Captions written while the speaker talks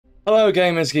Hello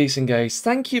gamers, geese and gays.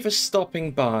 Thank you for stopping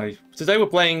by. Today we're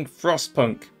playing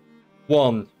Frostpunk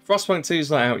 1. Frostpunk 2 is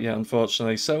not out yet,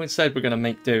 unfortunately, so instead we're going to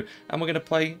make do, and we're going to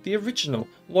play the original.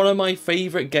 One of my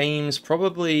favourite games,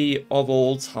 probably of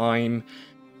all time.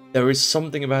 There is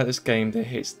something about this game that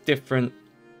hits different.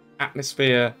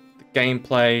 Atmosphere, the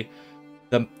gameplay,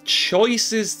 the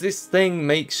choices this thing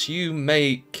makes you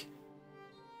make.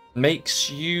 There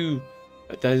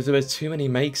are too many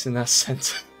makes in that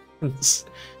sentence.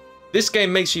 This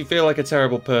game makes you feel like a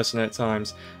terrible person at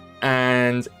times,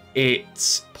 and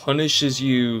it punishes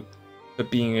you for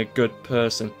being a good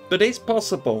person. But it's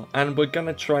possible, and we're going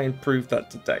to try and prove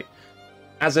that today.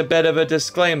 As a bit of a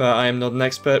disclaimer, I am not an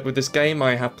expert with this game.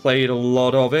 I have played a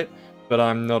lot of it, but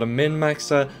I'm not a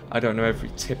min-maxer. I don't know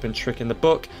every tip and trick in the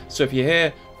book. So if you're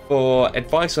here for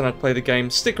advice on how to play the game,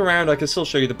 stick around. I can still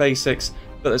show you the basics,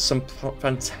 but there's some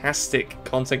fantastic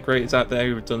content creators out there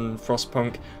who've done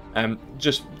Frostpunk.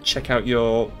 Just check out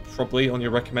probably on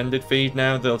your recommended feed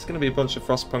now. There's going to be a bunch of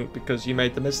Frostpunk because you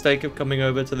made the mistake of coming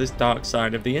over to this dark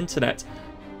side of the internet.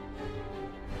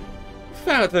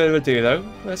 Without further ado though,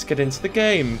 let's get into the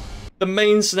game. The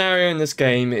main scenario in this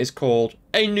game is called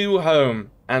A New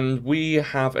Home, and we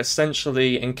have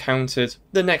essentially encountered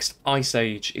the next ice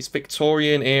age. It's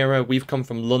Victorian era, we've come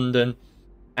from London,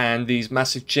 and these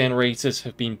massive generators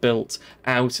have been built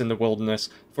out in the wilderness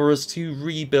for us to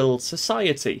rebuild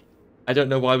society. I don't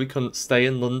know why we couldn't stay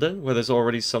in London, where there's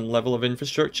already some level of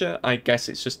infrastructure. I guess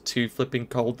it's just too flipping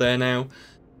cold there now.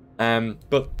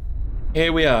 But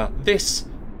here we are. This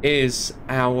is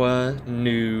our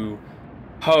new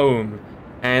home.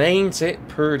 And ain't it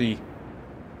pretty?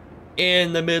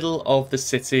 In the middle of the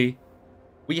city,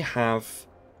 we have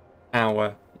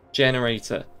our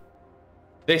generator.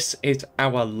 This is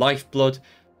our lifeblood.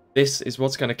 This is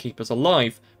what's going to keep us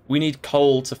alive. We need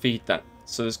coal to feed that.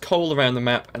 So there's coal around the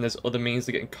map, and there's other means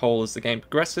of getting coal as the game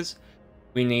progresses.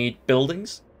 We need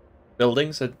buildings.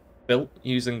 Buildings are built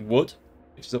using wood,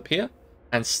 which is up here,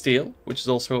 and steel, which is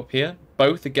also up here.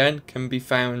 Both, again, can be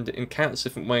found in countless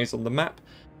different ways on the map.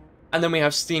 And then we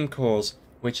have steam cores,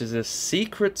 which is a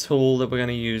secret tool that we're going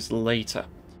to use later.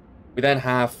 We then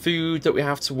have food that we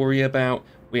have to worry about.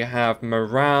 We have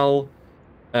morale.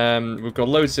 We've got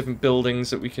loads of different buildings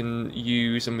that we can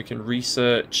use and we can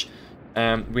research.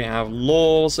 We have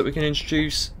laws that we can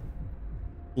introduce.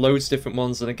 Loads of different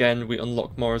ones, and again, we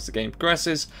unlock more as the game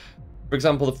progresses. For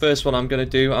example, the first one I'm going to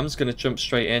do, I'm just going to jump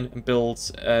straight in and do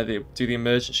the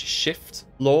emergency shift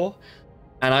law.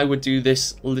 And I would do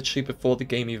this literally before the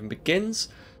game even begins,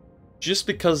 just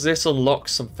because this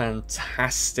unlocks some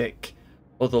fantastic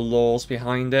other laws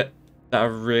behind it that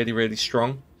are really, really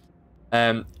strong.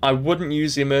 I wouldn't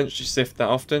use the emergency shift that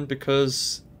often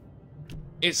because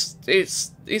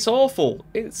it's awful.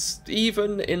 It's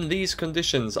even in these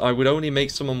conditions, I would only make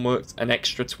someone work an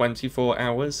extra 24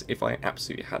 hours if I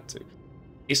absolutely had to.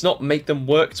 It's not make them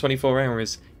work 24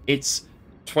 hours. It's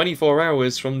 24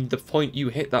 hours from the point you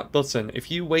hit that button.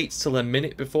 If you wait till a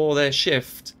minute before their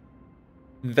shift,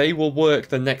 they will work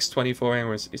the next 24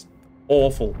 hours. It's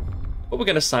awful. But we're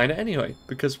going to sign it anyway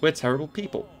because we're terrible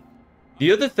people.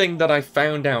 The other thing that I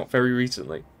found out very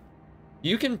recently,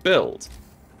 you can build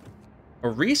a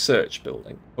research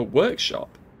building, a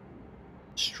workshop,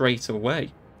 straight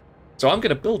away. So I'm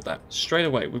going to build that straight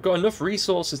away. We've got enough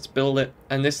resources to build it,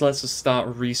 and this lets us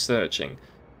start researching.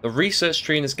 The research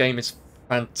tree in this game is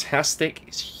fantastic,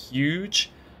 it's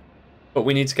huge, but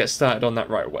we need to get started on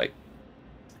that right away.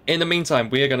 In the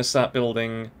meantime, we are going to start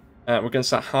building, we're going to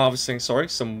start harvesting,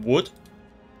 some wood,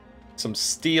 some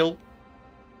steel,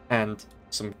 and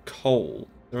some coal.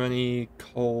 Is there any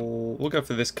coal? We'll go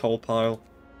for this coal pile.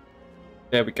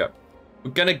 There we go.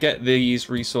 We're going to get these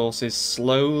resources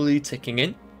slowly ticking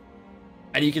in.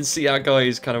 And you can see our guy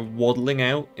is kind of waddling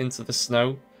out into the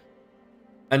snow.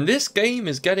 And this game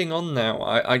is getting on now.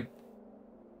 I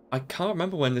can't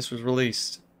remember when this was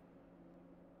released.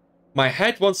 My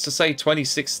head wants to say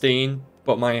 2016,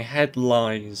 but my head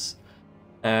lies.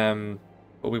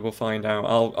 But we will find out.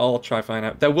 I'll try find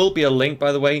out. There will be a link,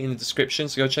 by the way, in the description,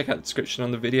 so go check out the description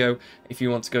on the video if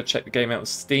you want to go check the game out on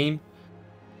Steam.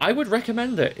 I would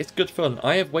recommend it. It's good fun.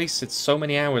 I have wasted so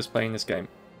many hours playing this game.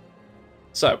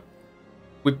 So,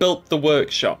 we built the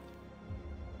workshop.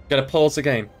 Gonna pause the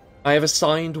game. I have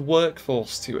assigned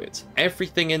workforce to it.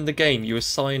 Everything in the game you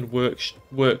assign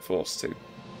workforce to.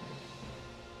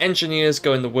 Engineers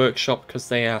go in the workshop because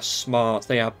they are smart.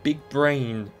 They are big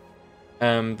brain.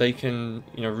 They can,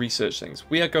 research things.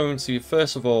 We are going to,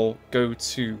 first of all, go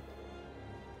to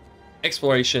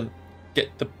exploration,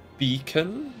 get the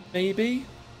beacon, maybe?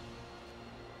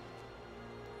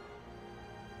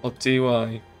 Or do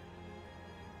I?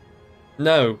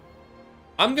 No,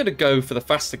 I'm going to go for the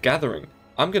faster gathering.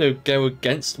 I'm going to go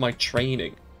against my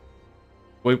training.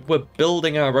 We're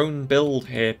building our own build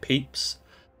here, peeps.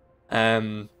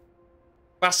 Faster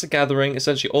gathering,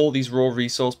 essentially all these raw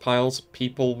resource piles,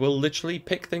 people will literally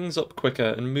pick things up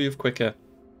quicker and move quicker.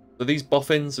 So these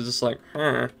boffins are just like,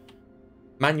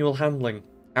 manual handling.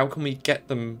 How can we get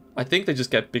them? I think they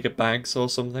just get bigger bags or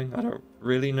something. I don't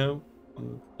really know.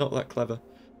 I'm not that clever.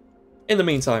 In the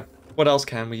meantime, what else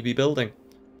can we be building?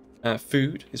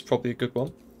 Food is probably a good one.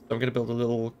 So I'm going to build a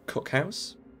little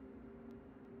cookhouse.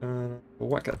 We'll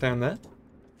whack that down there.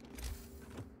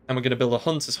 And we're going to build a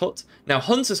hunter's hut. Now,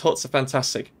 hunter's huts are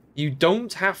fantastic. You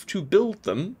don't have to build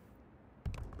them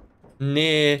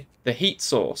near the heat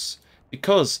source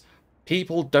because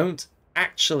people don't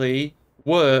actually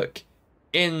work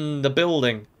in the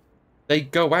building. They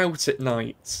go out at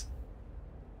night.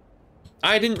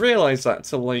 I didn't realize that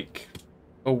till like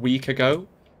a week ago.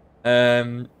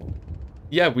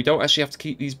 Yeah, we don't actually have to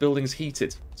keep these buildings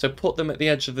heated. So put them at the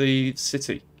edge of the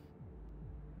city.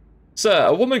 Sir,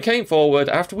 a woman came forward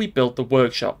after we built the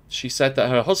workshop. She said that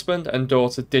her husband and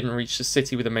daughter didn't reach the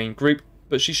city with the main group,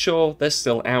 but she's sure they're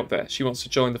still out there. She wants to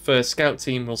join the first scout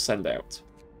team we'll send out.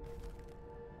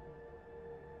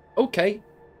 Okay.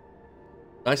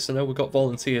 Nice to know we've got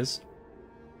volunteers.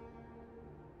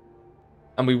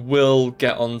 And we will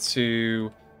get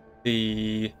onto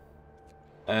the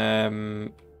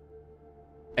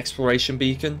exploration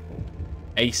beacon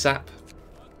ASAP.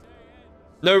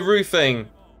 No roofing.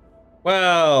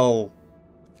 Well,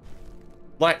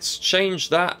 let's change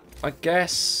that, I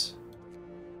guess.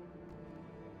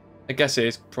 I guess it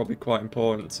is probably quite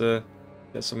important to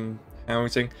get some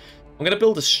housing. I'm going to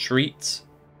build a street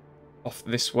off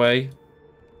this way.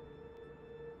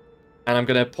 And I'm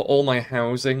going to put all my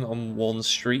housing on one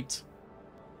street.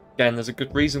 Again, there's a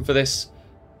good reason for this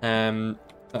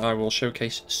that I will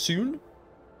showcase soon.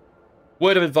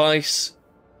 Word of advice,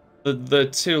 the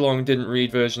too long didn't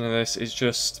read version of this is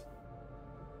just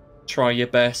try your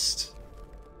best.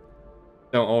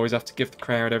 Don't always have to give the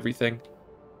crowd everything.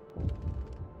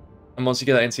 And once you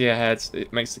get that into your head,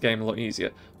 it makes the game a lot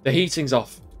easier. The heating's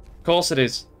off. Of course it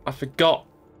is. I forgot.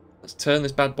 Let's turn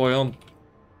this bad boy on.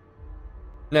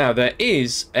 Now, there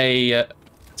is a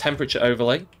temperature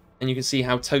overlay, and you can see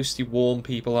how toasty warm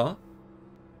people are.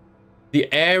 The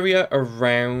area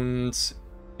around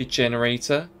the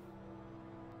generator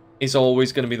is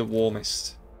always going to be the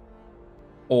warmest.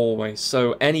 Always.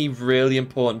 So any really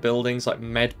important buildings like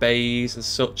med bays and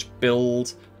such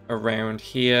build around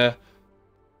here.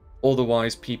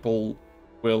 Otherwise, people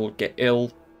will get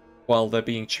ill while they're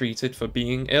being treated for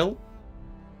being ill.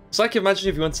 It's like, imagine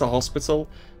if you went to the hospital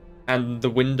and the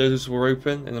windows were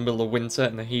open in the middle of winter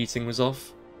and the heating was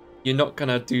off. You're not going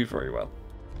to do very well.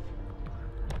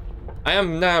 I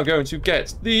am now going to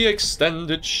get the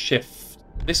extended shift.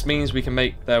 This means we can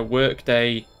make their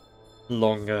workday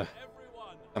longer.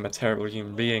 I'm a terrible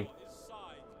human being.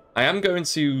 I am going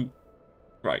to...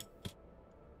 Right.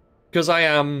 Because I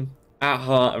am, at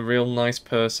heart, a real nice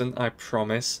person, I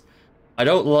promise. I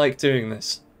don't like doing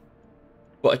this.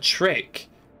 But a trick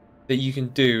that you can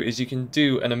do is you can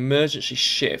do an emergency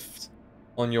shift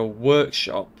on your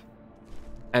workshop.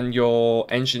 And your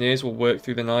engineers will work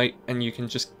through the night and you can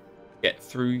just get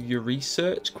through your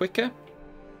research quicker.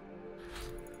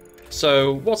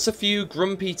 So, what's a few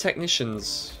grumpy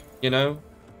technicians, you know?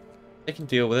 They can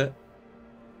deal with it.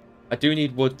 I do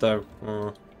need wood, though.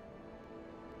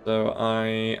 So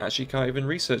I actually can't even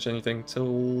research anything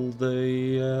till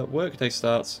the workday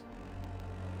starts.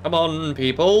 Come on,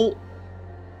 people!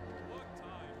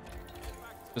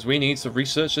 Because we need to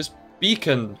research this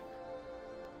beacon.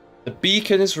 The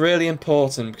beacon is really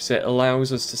important because it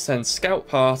allows us to send scout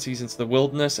parties into the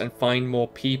wilderness and find more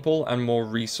people and more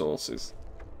resources.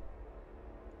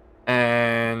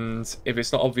 And if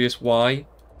it's not obvious why,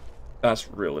 that's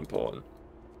real important.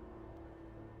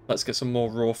 Let's get some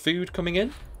more raw food coming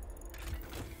in.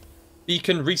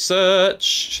 Beacon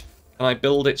researched. Can I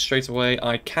build it straight away?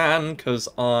 I can, because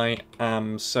I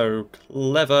am so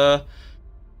clever.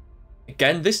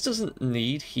 Again, this doesn't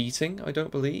need heating, I don't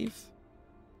believe.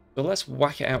 So let's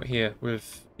whack it out here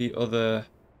with the other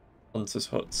hunters'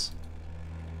 huts.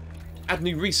 Add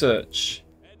new research.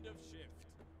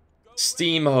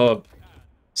 Steam hub.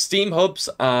 Steam hubs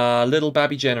are little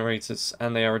babby generators,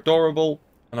 and they are adorable,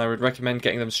 and I would recommend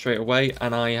getting them straight away,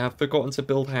 and I have forgotten to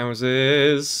build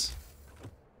houses.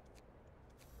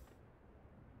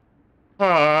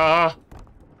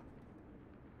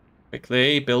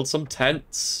 Quickly, build some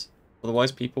tents,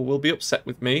 otherwise people will be upset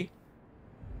with me.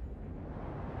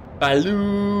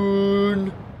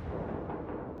 Balloon!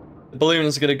 The balloon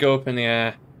is going to go up in the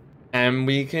air, and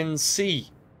we can see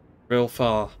real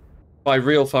far. By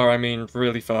real far, I mean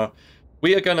really far.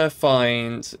 We are going to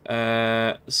find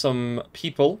some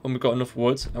people when we've got enough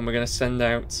wood, and we're going to send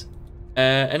out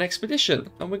an expedition,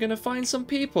 and we're going to find some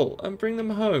people and bring them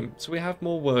home so we have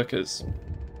more workers,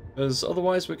 because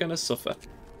otherwise we're going to suffer.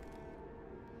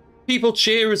 People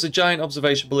cheer as a giant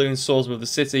observation balloon soars above the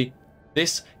city.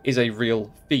 This is a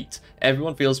real feat.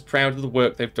 Everyone feels proud of the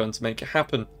work they've done to make it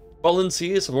happen.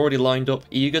 Volunteers have already lined up,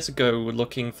 eager to go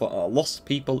looking for our lost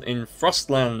people in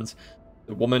Frostland.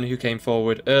 The woman who came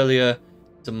forward earlier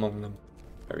is among them.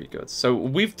 Very good. So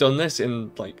we've done this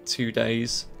in like 2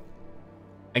 days.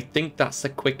 I think that's the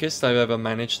quickest I've ever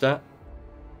managed that.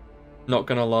 Not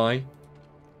gonna lie.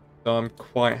 So I'm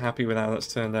quite happy with how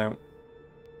that's turned out.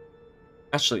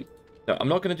 Actually, no, I'm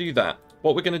not going to do that.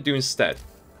 What we're going to do instead,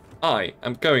 I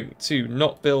am going to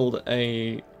not build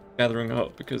a gathering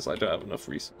hub because I don't have enough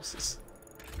resources.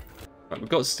 Right, we've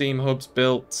got steam hubs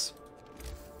built.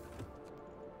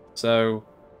 So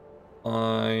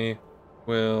I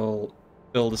will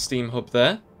build a steam hub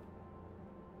there.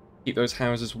 Keep those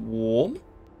houses warm.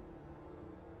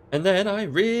 And then I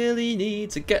really need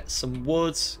to get some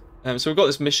wood. So we've got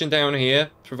this mission down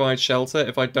here, provide shelter.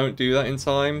 If I don't do that in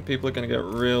time, people are going to get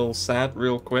real sad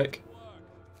real quick.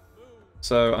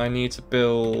 So I need to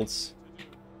build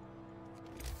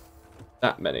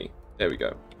that many. There we go.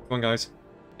 Come on, guys.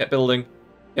 Get building.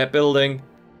 Get building.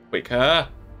 Quicker.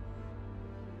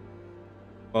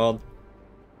 Come on.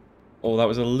 Oh, that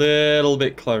was a little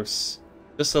bit close.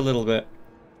 Just a little bit.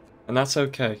 And that's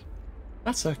okay.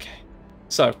 That's okay.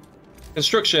 So,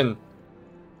 construction.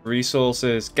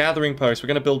 Resources, gathering post. We're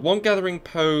going to build one gathering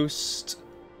post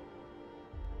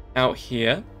out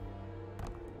here.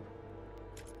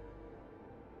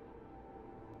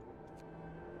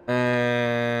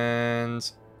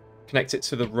 And connect it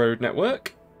to the road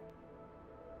network.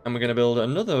 And we're going to build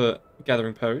another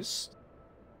gathering post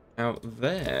out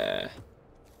there.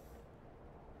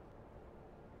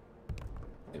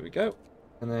 There we go.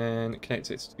 And then connect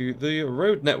it to the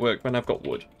road network when I've got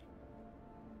wood.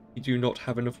 We do not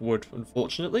have enough wood,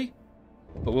 unfortunately,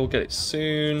 but we'll get it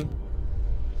soon.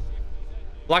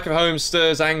 Lack of home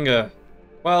stirs anger.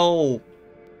 Well,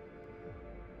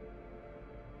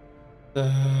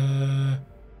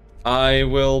 I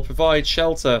will provide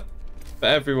shelter for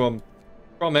everyone.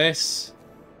 Promise.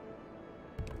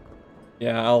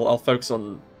 Yeah, I'll focus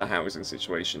on the housing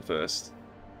situation first.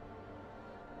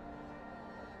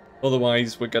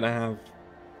 Otherwise, we're gonna have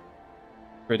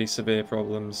pretty severe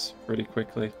problems pretty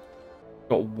quickly.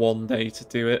 Got 1 day to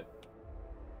do it,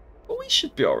 but we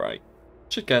should be all right.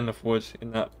 Should get enough wood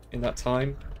in that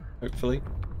time, hopefully.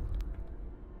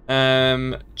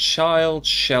 Child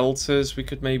shelters we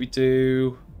could maybe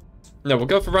do. No, we'll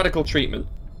go for radical treatment.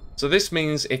 So this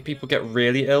means if people get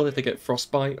really ill, if they get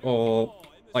frostbite or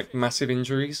like massive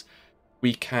injuries,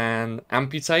 we can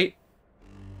amputate.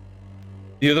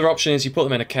 The other option is you put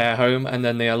them in a care home and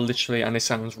then they are literally, and this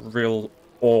sounds real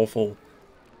awful,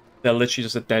 they're literally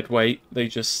just a dead weight. They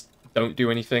just don't do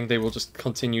anything. They will just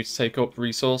continue to take up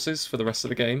resources for the rest of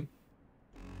the game.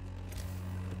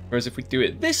 Whereas if we do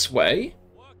it this way,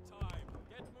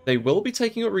 they will be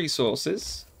taking up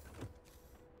resources,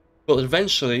 but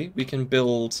eventually we can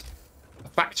build a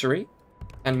factory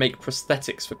and make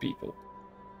prosthetics for people.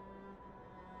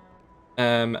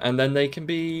 And then they can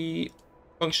be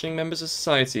functioning members of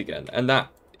society again. And that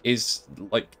is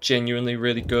like genuinely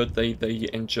really good. They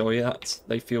enjoy that.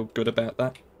 They feel good about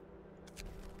that.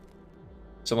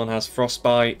 Someone has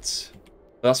frostbite.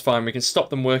 That's fine. We can stop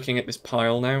them working at this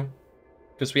pile now,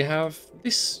 because we have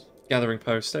this gathering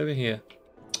post over here.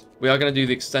 We are going to do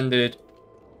the extended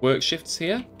work shifts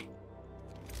here,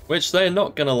 which they're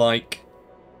not going to like.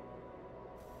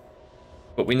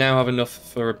 But we now have enough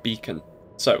for a beacon.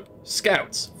 So,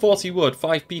 scouts, 40 wood,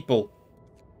 5 people.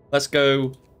 Let's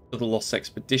go to the Lost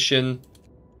Expedition,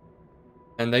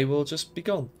 and they will just be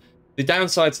gone. The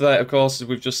downside to that, of course, is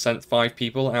we've just sent 5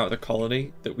 people out of the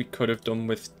colony that we could have done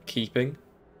with keeping.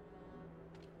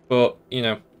 But, you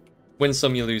know, win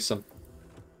some, you lose some.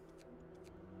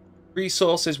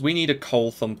 Resources, we need a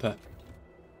coal thumper.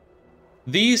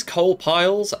 These coal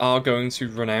piles are going to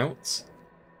run out.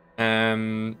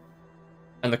 And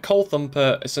the coal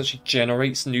thumper essentially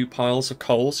generates new piles of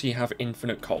coal, so you have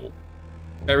infinite coal.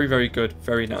 Very, very good.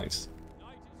 Very nice.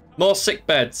 More sick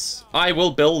beds. I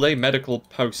will build a medical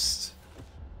post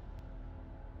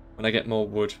when I get more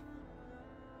wood.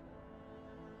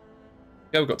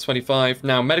 Okay, we've got 25.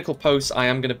 Now, medical posts I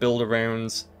am going to build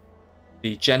around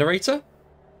the generator,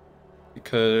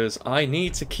 because I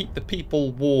need to keep the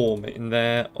people warm in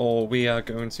there, or we are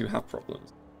going to have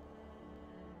problems.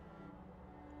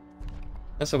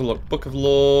 Let's have a look. Book of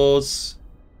Laws.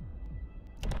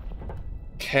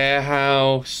 Care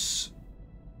house.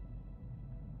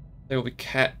 They will be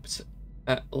kept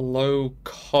at low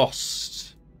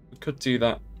cost. We could do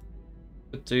that.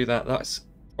 Could do that. That's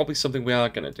probably something we are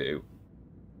going to do.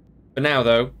 For now,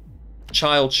 though,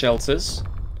 child shelters.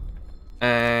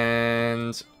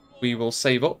 And we will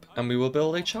save up and we will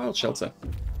build a child shelter.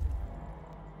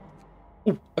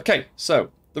 Ooh, okay, so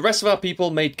the rest of our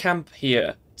people made camp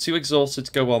here. Too exhausted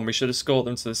to go on. We should escort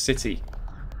them to the city.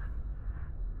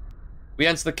 We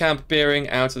enter the camp peering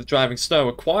out of the driving snow.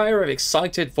 A choir of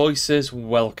excited voices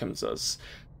welcomes us.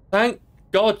 Thank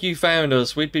God you found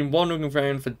us. We'd been wandering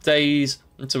around for days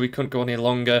until we couldn't go any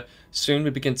longer. Soon we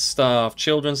begin to starve.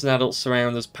 Children and adults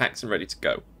surround us, packed and ready to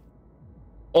go.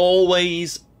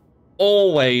 Always,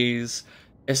 always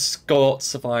escort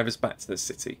survivors back to the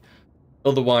city.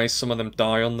 Otherwise, some of them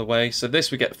die on the way. So this,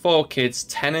 we get 4 kids,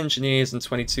 10 engineers, and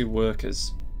 22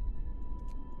 workers.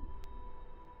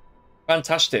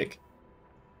 Fantastic.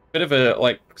 Bit of a,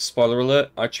 like, spoiler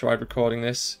alert. I tried recording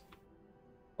this,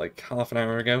 like, half an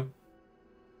hour ago.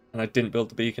 And I didn't build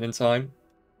the beacon in time.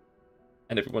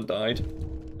 And everyone died.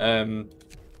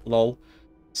 Lol.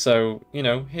 So, you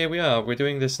know, here we are. We're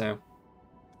doing this now.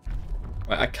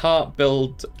 Right, I can't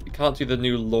do the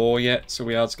new law yet, so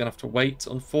we are just going to have to wait,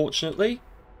 unfortunately.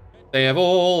 They have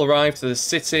all arrived to the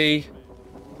city.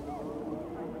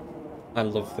 I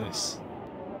love this.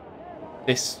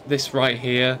 This right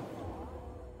here.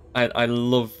 I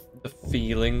love the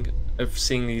feeling of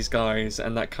seeing these guys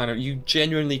and that kind of, you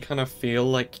genuinely kind of feel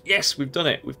like, yes, we've done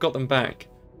it. We've got them back.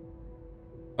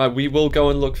 Right, we will go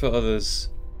and look for others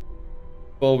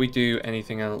before we do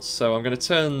anything else. So I'm going to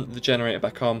turn the generator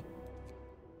back on. I'm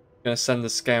going to send the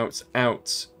scouts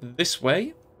out this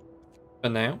way for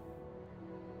now.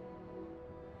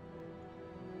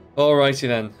 Alrighty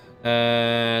then.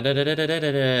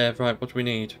 Right, what do we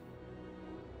need?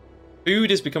 Food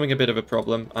is becoming a bit of a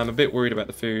problem. I'm a bit worried about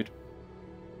the food.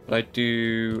 But I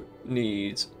do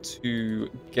need to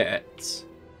get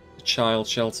the child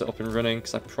shelter up and running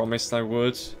because I promised I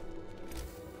would.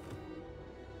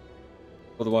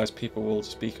 Otherwise people will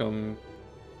just become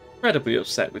incredibly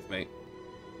upset with me.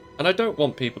 And I don't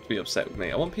want people to be upset with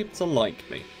me. I want people to like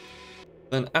me.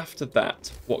 Then after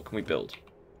that, what can we build?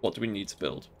 What do we need to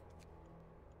build?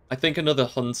 I think another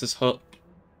hunter's hut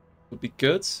would be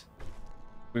good.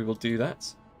 We will do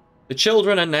that. The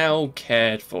children are now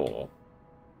cared for.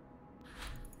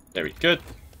 Very good.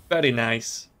 Very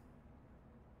nice.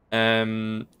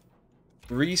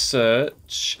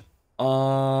 Research.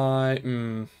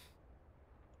 Hunter's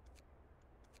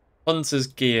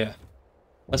gear.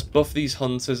 Let's buff these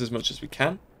hunters as much as we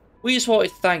can. We just wanted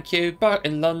to thank you. Back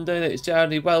in London, it's the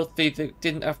only wealthy that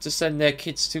didn't have to send their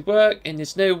kids to work. In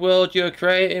this new world you're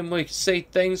creating, we can see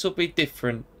things will be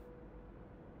different.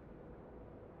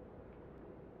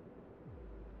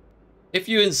 If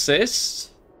you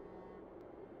insist.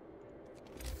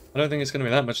 I don't think it's going to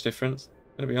be that much different.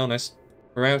 I'm going to be honest.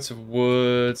 We're out of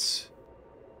wood.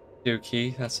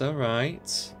 Yuki, that's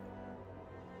alright.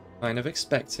 Kind of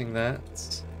expecting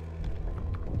that.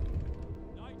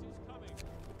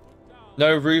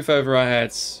 No roof over our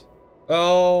heads.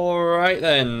 Alright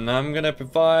then, I'm gonna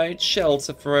provide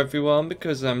shelter for everyone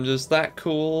because I'm just that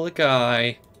cool a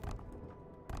guy.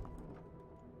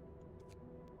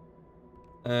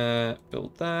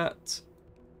 Build that.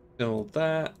 Build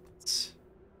that.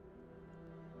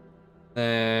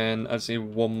 Then I just need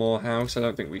one more house. I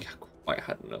don't think we quite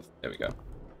had enough. There we go.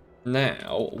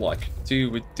 Now, what I could do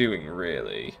with doing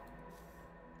really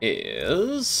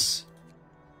is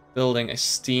building a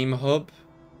steam hub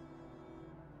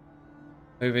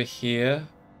over here.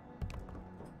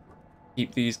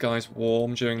 Keep these guys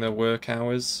warm during their work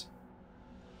hours.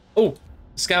 Oh,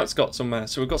 the scouts got somewhere.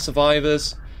 So we've got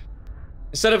survivors.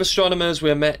 Instead of astronomers, we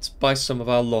are met by some of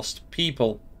our lost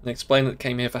people. They explained that they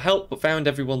came here for help, but found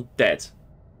everyone dead.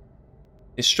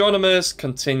 The astronomers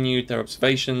continued their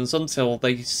observations until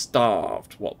they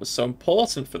starved what was so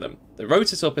important for them. They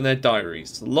wrote it up in their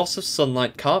diaries. The loss of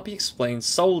sunlight can't be explained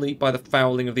solely by the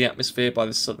fouling of the atmosphere by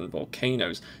the southern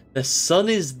volcanoes. The sun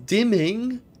is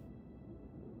dimming?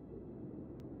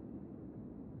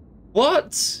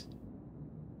 What?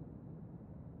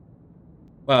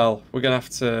 Well, we're going to have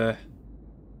to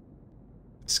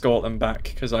escort them back,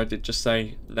 because I did just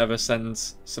say never send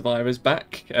survivors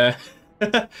back.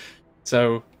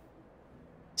 So,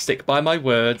 stick by my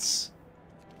words.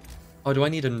 Oh, do I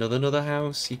need another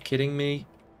house? Are you kidding me?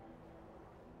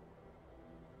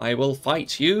 I will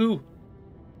fight you.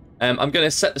 I'm going to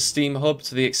set the steam hub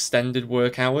to the extended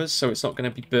work hours, so it's not going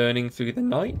to be burning through the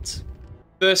night.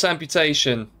 First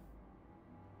amputation.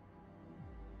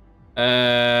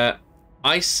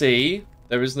 I see.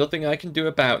 There is nothing I can do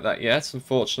about that yet,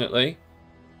 unfortunately.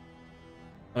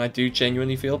 And I do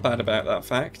genuinely feel bad about that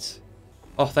fact.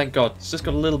 Oh, thank God. It's just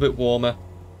got a little bit warmer.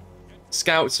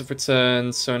 Scouts have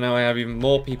returned, so now I have even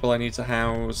more people I need to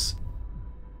house.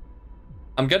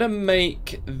 I'm going to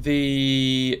make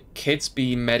the kids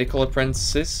be medical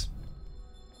apprentices.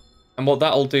 And what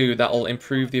that'll do, that'll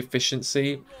improve the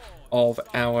efficiency of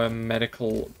our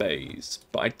medical bays.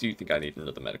 But I do think I need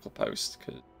another medical post,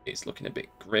 because it's looking a bit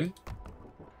grim.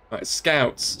 Right,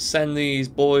 scouts, send these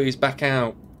boys back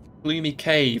out. Gloomy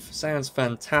Cave, sounds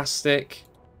fantastic.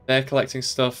 They're collecting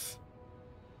stuff.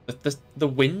 The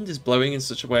wind is blowing in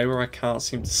such a way where I can't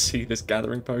seem to see this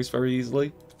gathering post very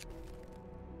easily.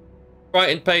 Right,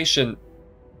 impatient.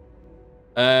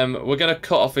 We're going to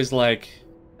cut off his leg,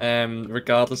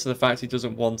 regardless of the fact he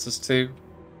doesn't want us to.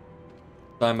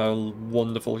 I'm a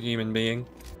wonderful human being.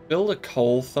 Build a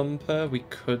coal thumper, we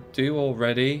could do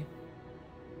already.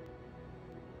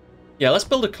 Yeah, let's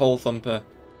build a coal thumper.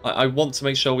 I want to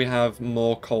make sure we have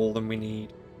more coal than we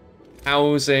need.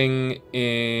 Housing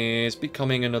is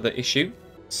becoming another issue.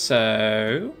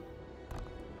 So,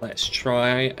 let's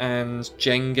try and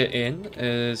Jenga in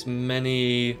as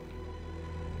many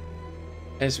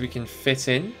as we can fit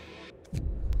in.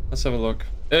 Let's have a look.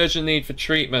 Urgent need for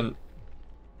treatment.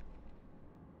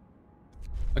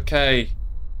 Okay.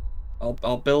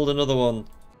 I'll build another one.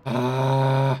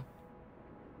 Ah.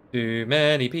 Too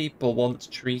many people want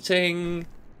treating.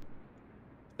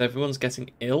 Everyone's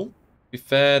getting ill. To be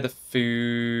fair, the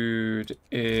food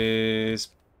is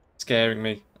scaring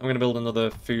me. I'm going to build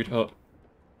another food hut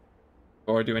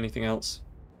before I do anything else.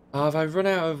 Oh, have I run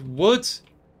out of wood?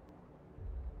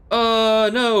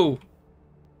 No.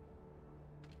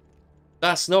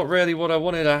 That's not really what I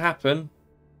wanted to happen.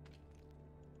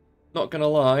 Not going to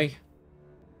lie.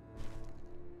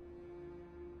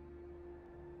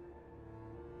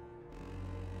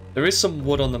 There is some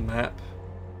wood on the map.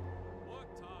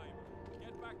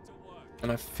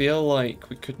 And I feel like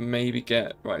we could maybe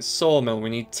get... Right, sawmill.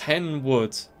 We need 10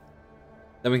 wood.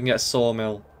 Then we can get a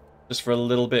sawmill. Just for a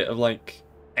little bit of, like,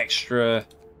 extra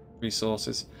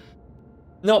resources.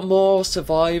 Not more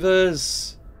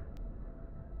survivors!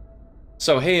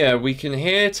 So here, we can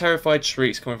hear terrified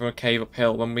shrieks coming from a cave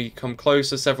uphill. When we come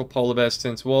closer, several polar bears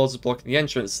turn towards us, blocking the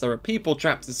entrance. There are people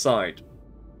trapped inside.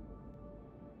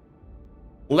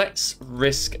 Let's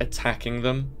risk attacking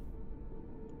them.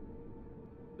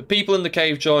 The people in the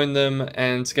cave joined them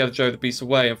and together drove the beasts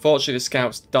away. Unfortunately, the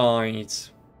scouts died.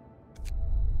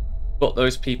 But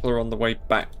those people are on the way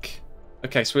back.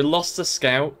 Okay, so we lost the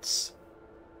scouts.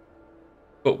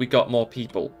 But we got more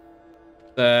people.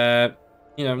 They're,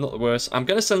 you know, not the worst. I'm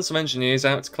going to send some engineers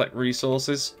out to collect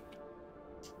resources.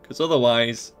 Because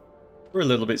otherwise, we're a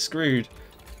little bit screwed.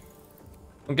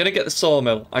 I'm going to get the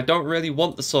sawmill. I don't really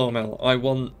want the sawmill. I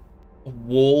want a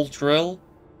wall drill.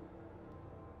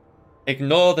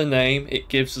 Ignore the name, it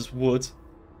gives us wood.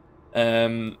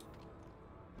 I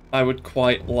would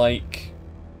quite like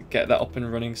to get that up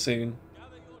and running soon.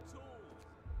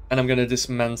 And I'm going to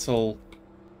dismantle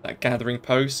that gathering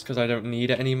post because I don't need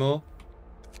it anymore.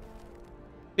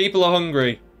 People are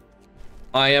hungry.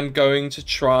 I am going to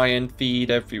try and feed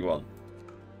everyone.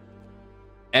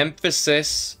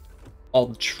 Emphasis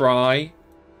on try.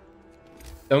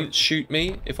 Don't shoot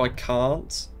me if I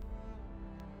can't.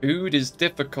 Food is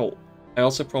difficult. I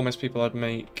also promised people I'd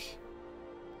make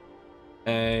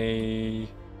a...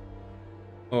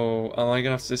 Oh, am I going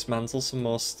to have to dismantle some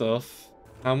more stuff?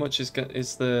 How much is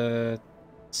the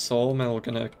sawmill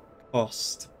going to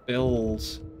cost to build?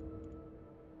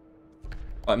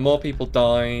 Right, more people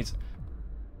died.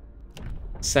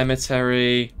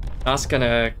 Cemetery. That's going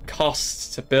to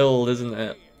cost to build, isn't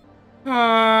it?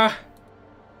 Ah.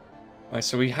 Right,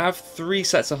 so we have 3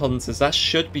 sets of hunters. That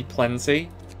should be plenty.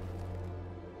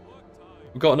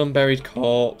 We've got an unburied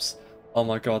corpse. Oh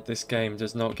my god, this game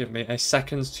does not give me a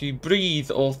second to breathe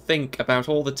or think about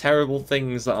all the terrible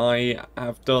things that I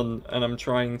have done and I'm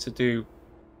trying to do.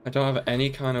 I don't have any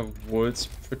kind of wood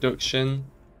production.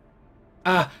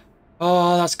 Ah!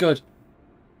 Oh, that's good.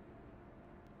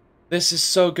 This is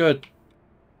so good.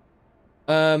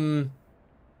 Build.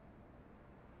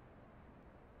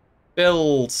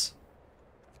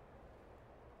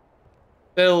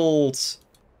 Build.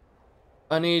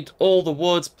 I need all the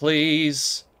wood,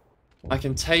 please. I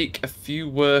can take a few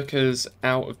workers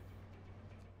out of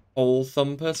Coal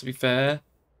Thumper, to be fair.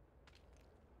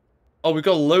 Oh, we've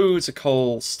got loads of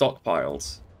coal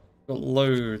stockpiled. We've got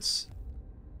loads.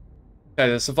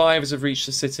 Okay, the survivors have reached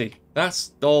the city.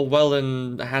 That's all well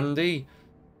and handy,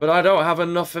 but I don't have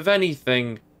enough of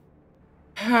anything.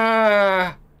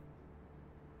 Ah!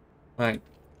 Right.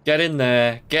 Get in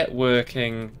there. Get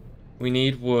working. We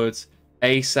need wood.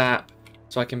 ASAP.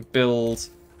 So I can build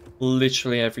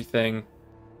literally everything.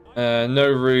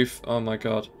 No roof. Oh my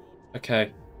god.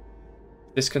 Okay.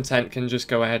 Discontent can just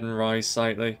go ahead and rise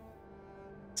slightly.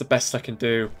 It's the best I can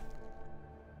do.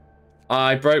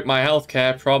 I broke my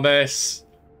healthcare promise.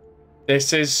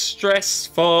 This is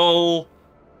stressful.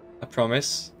 I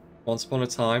promise. Once upon a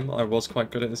time, I was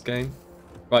quite good at this game.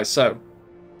 Right, so.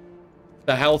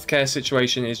 The healthcare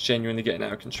situation is genuinely getting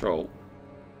out of control.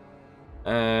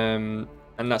 And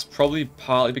that's probably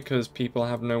partly because people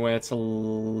have nowhere to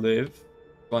live.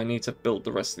 So I need to build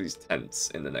the rest of these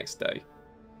tents in the next day.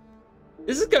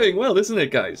 This is going well, isn't it,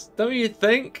 guys? Don't you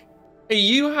think? Are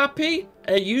you happy?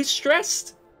 Are you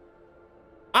stressed?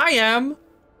 I am.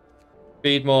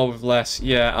 Feed more with less.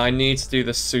 Yeah, I need to do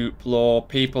the soup law.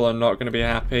 People are not going to be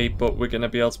happy, but we're going to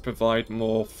be able to provide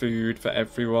more food for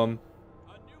everyone.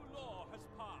 A new law has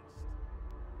passed.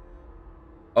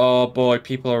 Oh boy,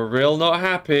 people are real not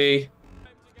happy.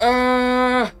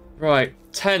 Right.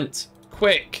 Tent.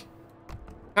 Quick.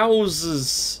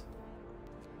 Houses.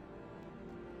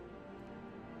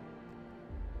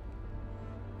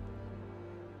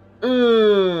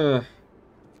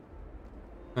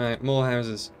 Right, more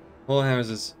houses. More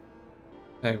houses.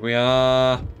 Okay, we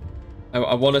are...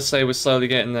 I want to say we're slowly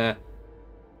getting there.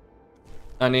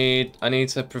 I need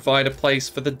to provide a place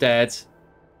for the dead.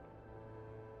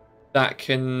 That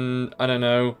can... I don't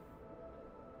know.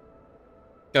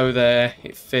 Go there.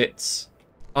 It fits.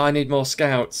 Oh, I need more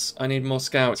scouts. I need more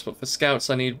scouts, but for scouts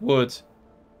I need wood.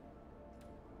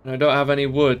 And I don't have any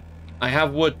wood. I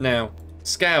have wood now.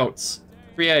 Scouts.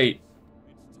 Create.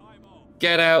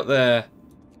 Get out there.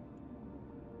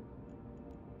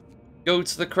 Go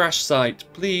to the crash site,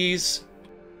 please.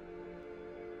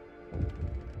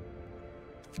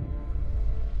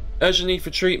 Urgent need for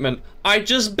treatment. I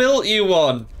just built you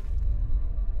one.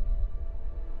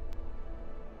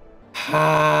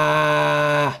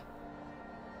 Ah.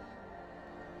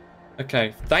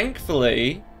 Okay,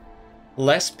 thankfully,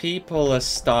 less people are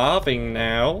starving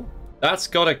now. That's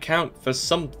gotta count for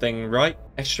something, right?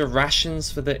 Extra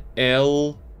rations for the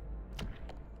ill.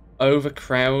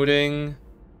 Overcrowding.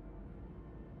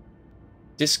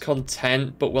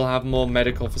 Discontent, but we'll have more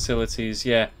medical facilities.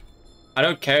 Yeah. I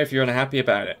don't care if you're unhappy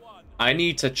about it. I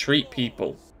need to treat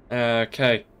people.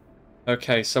 Okay.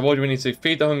 Okay, so what do we need to do?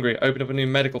 Feed the hungry. Open up a new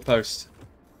medical post.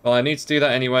 Well, I need to do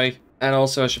that anyway. And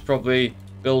also, I should probably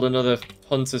build another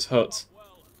hunter's hut.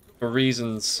 For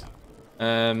reasons.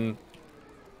 Oh,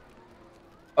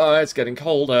 it's getting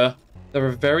colder. There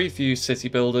are very few city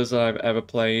builders that I've ever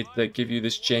played that give you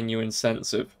this genuine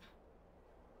sense of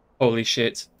holy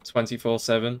shit,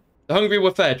 24/7. The hungry were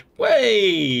fed.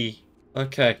 Way!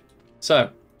 Okay,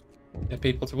 so get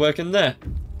people to work in there.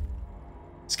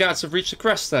 Scouts have reached the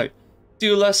crash site.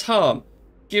 Do less harm.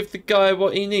 Give the guy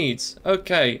what he needs.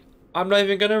 Okay, I'm not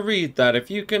even gonna read that.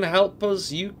 If you can help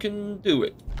us, you can do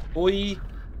it, boy.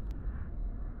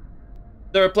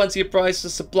 There are plenty of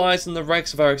priceless supplies in the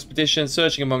wrecks of our expedition.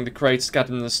 Searching among the crates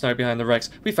scattered in the snow behind the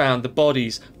wrecks, we found the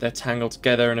bodies. They're tangled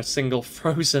together in a single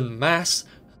frozen mass.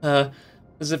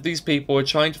 As if these people were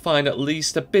trying to find at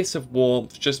least a bit of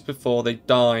warmth just before they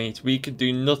died. We could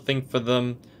do nothing for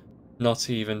them, not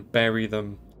even bury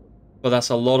them. But that's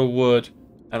a lot of wood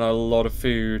and a lot of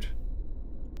food.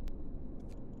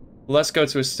 Let's go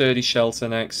to a sturdy shelter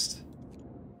next.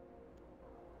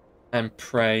 And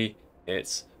pray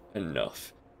it's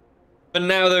enough. But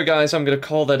now though, guys, I'm going to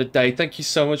call that a day. Thank you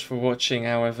so much for watching.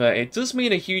 However, it does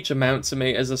mean a huge amount to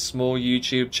me as a small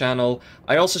YouTube channel.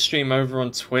 I also stream over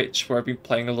on Twitch, where I've been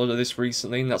playing a lot of this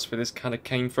recently, and that's where this kind of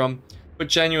came from. But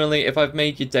genuinely, if I've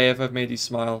made your day, if I've made you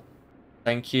smile,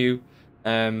 thank you.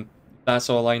 That's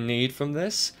all I need from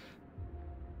this.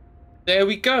 There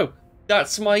we go.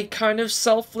 That's my kind of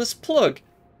selfless plug.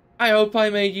 I hope I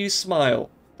made you smile.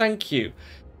 Thank you.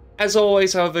 As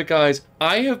always, however, guys,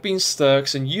 I have been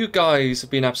Sturks, and you guys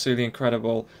have been absolutely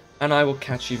incredible, and I will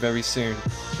catch you very soon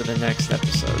for the next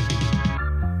episode.